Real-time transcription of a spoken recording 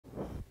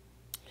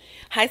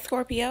Hi,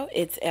 Scorpio.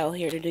 It's Elle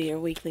here to do your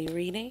weekly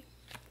reading.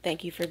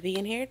 Thank you for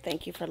being here.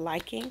 Thank you for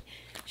liking,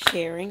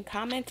 sharing,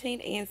 commenting,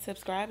 and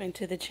subscribing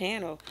to the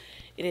channel.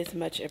 It is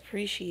much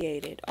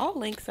appreciated. All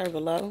links are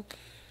below.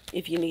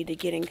 If you need to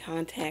get in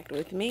contact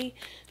with me,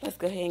 let's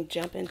go ahead and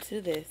jump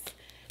into this.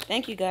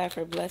 Thank you, God,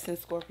 for blessing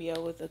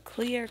Scorpio with a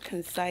clear,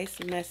 concise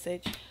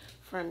message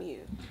from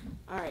you.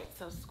 All right,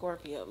 so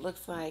Scorpio,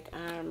 looks like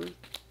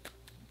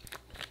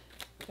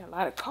got a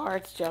lot of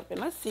cards jumping.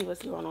 Let's see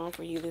what's going on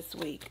for you this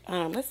week.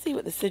 Let's see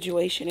what the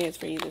situation is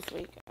for you this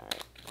week. All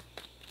right.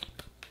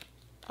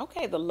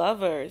 Okay, the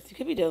lovers. You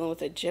could be dealing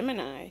with a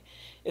Gemini.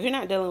 If you're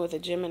not dealing with a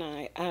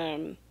Gemini,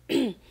 then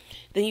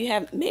you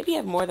have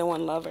more than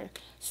one lover.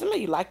 Some of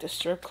you like the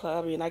strip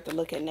club. You like to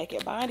look at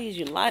naked bodies.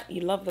 You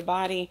love the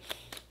body.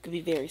 Could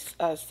be very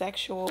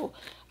sexual.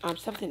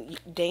 Something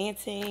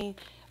dancing.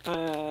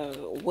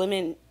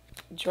 Women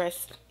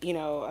dress,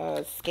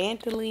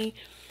 scantily,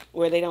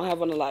 where they don't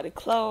have on a lot of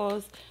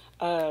clothes.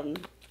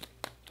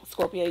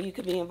 Scorpio, you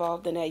could be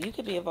involved in that. You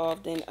could be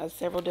involved in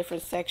several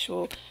different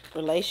sexual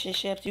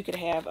relationships. You could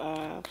have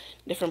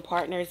different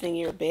partners in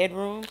your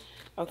bedroom.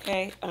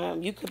 Okay,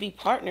 you could be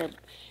partnered.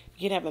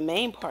 You can have a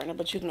main partner,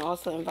 but you can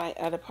also invite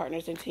other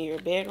partners into your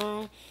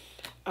bedroom.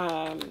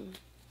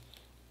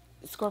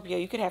 Scorpio,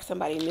 you could have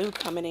somebody new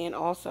coming in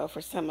also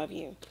for some of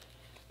you.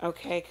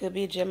 Okay, could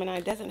be a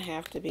Gemini. Doesn't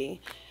have to be.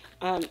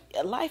 A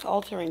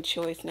life-altering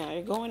choice now.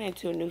 You're going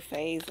into a new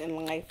phase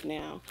in life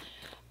now.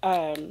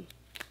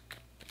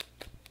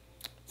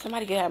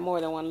 Somebody could have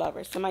more than one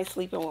lover. Somebody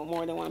sleeping with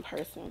more than one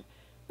person.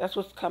 That's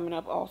what's coming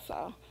up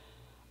also.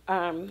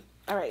 All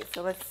right,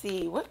 so let's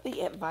see what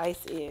the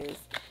advice is.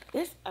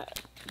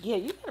 Yeah,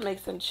 you gotta make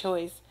some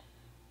choice.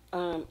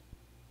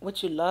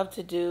 What you love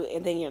to do,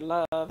 and then your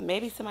love.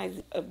 Maybe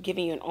somebody's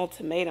giving you an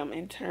ultimatum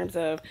in terms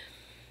of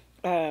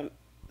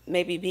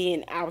maybe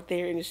being out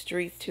there in the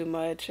streets too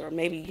much, or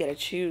maybe you gotta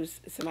choose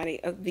somebody.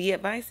 The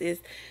advice is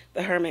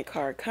the Hermit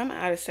card. Come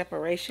out of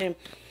separation.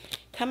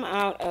 Come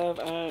out of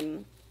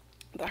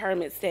the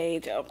Hermit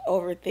stage of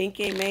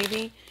overthinking,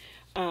 maybe.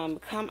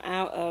 Come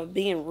out of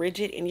being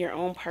rigid in your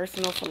own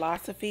personal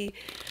philosophy.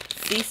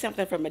 See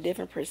something from a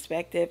different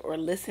perspective, or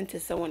listen to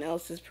someone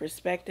else's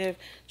perspective.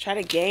 Try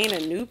to gain a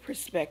new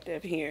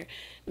perspective here.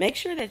 Make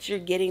sure that you're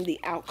getting the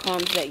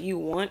outcomes that you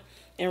want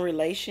in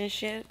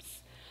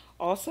relationships.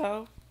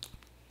 Also,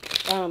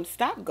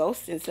 stop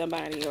ghosting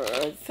somebody,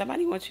 or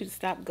somebody wants you to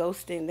stop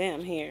ghosting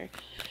them here.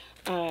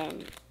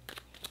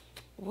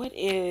 What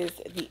is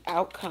the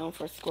outcome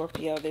for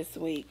Scorpio this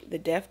week? The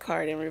Death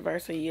card in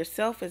reverse, or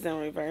yourself is in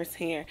reverse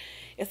here.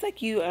 It's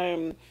like you,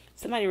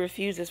 somebody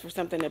refuses for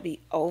something to be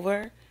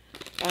over.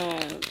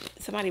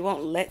 Somebody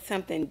won't let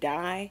something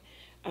die.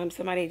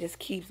 Somebody just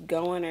keeps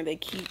going, or they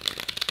keep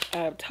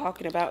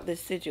talking about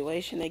this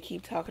situation. They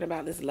keep talking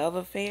about this love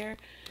affair.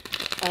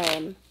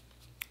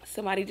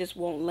 Somebody just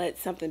won't let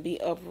something be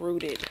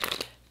uprooted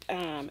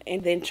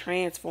and then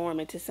transform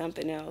into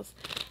something else.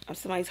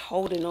 Somebody's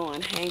holding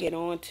on, hanging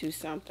on to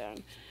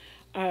something.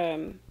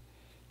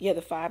 Yeah,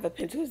 the Five of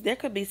Pentacles. There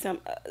could be some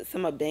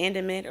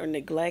abandonment or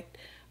neglect.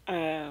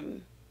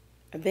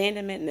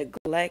 Abandonment,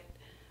 neglect,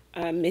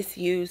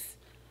 misuse.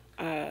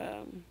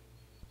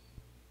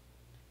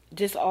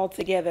 Just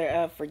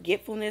altogether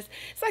forgetfulness.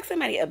 It's like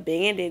somebody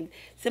abandoned.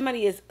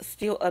 Somebody is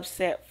still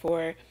upset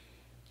for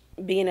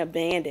being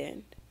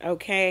abandoned.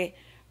 Okay.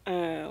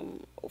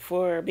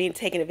 For being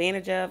taken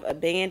advantage of,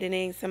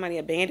 abandoning. Somebody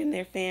abandoned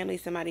their family.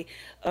 Somebody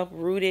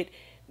uprooted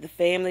the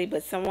family,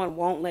 but someone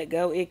won't let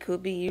go. It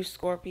could be you,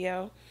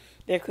 Scorpio.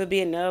 There could be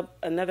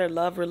another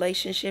love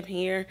relationship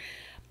here.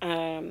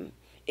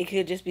 It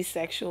could just be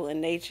sexual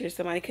in nature.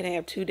 Somebody could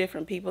have two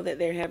different people that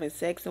they're having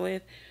sex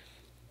with.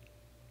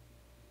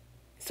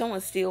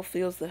 Someone still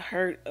feels the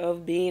hurt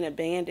of being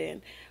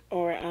abandoned,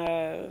 or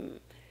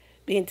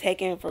being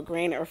taken for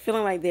granted, or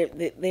feeling like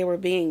they were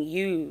being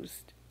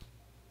used.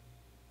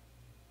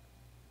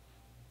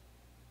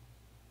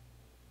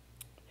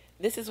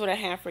 This is what I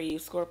have for you,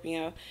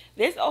 Scorpio.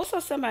 There's also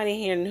somebody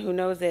here who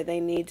knows that they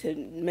need to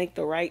make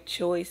the right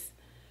choice.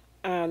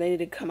 They need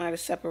to come out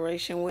of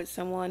separation with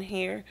someone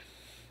here.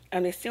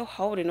 They're still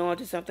holding on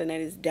to something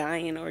that is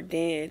dying or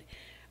dead.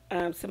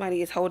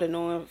 Somebody is holding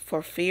on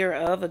for fear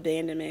of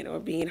abandonment, or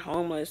being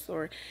homeless,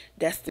 or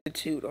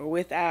destitute, or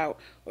without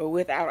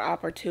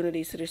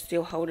opportunity. So they're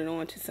still holding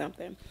on to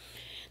something.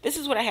 This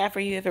is what I have for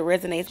you. If it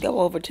resonates,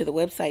 go over to the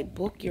website,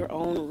 book your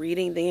own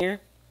reading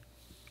there.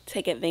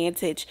 Take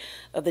advantage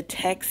of the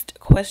text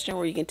question,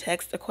 where you can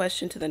text a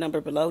question to the number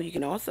below. You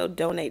can also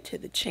donate to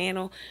the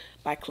channel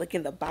by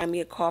clicking the Buy Me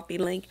a Coffee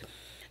link.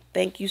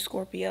 Thank you,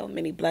 Scorpio.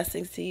 Many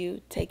blessings to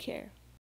you. Take care.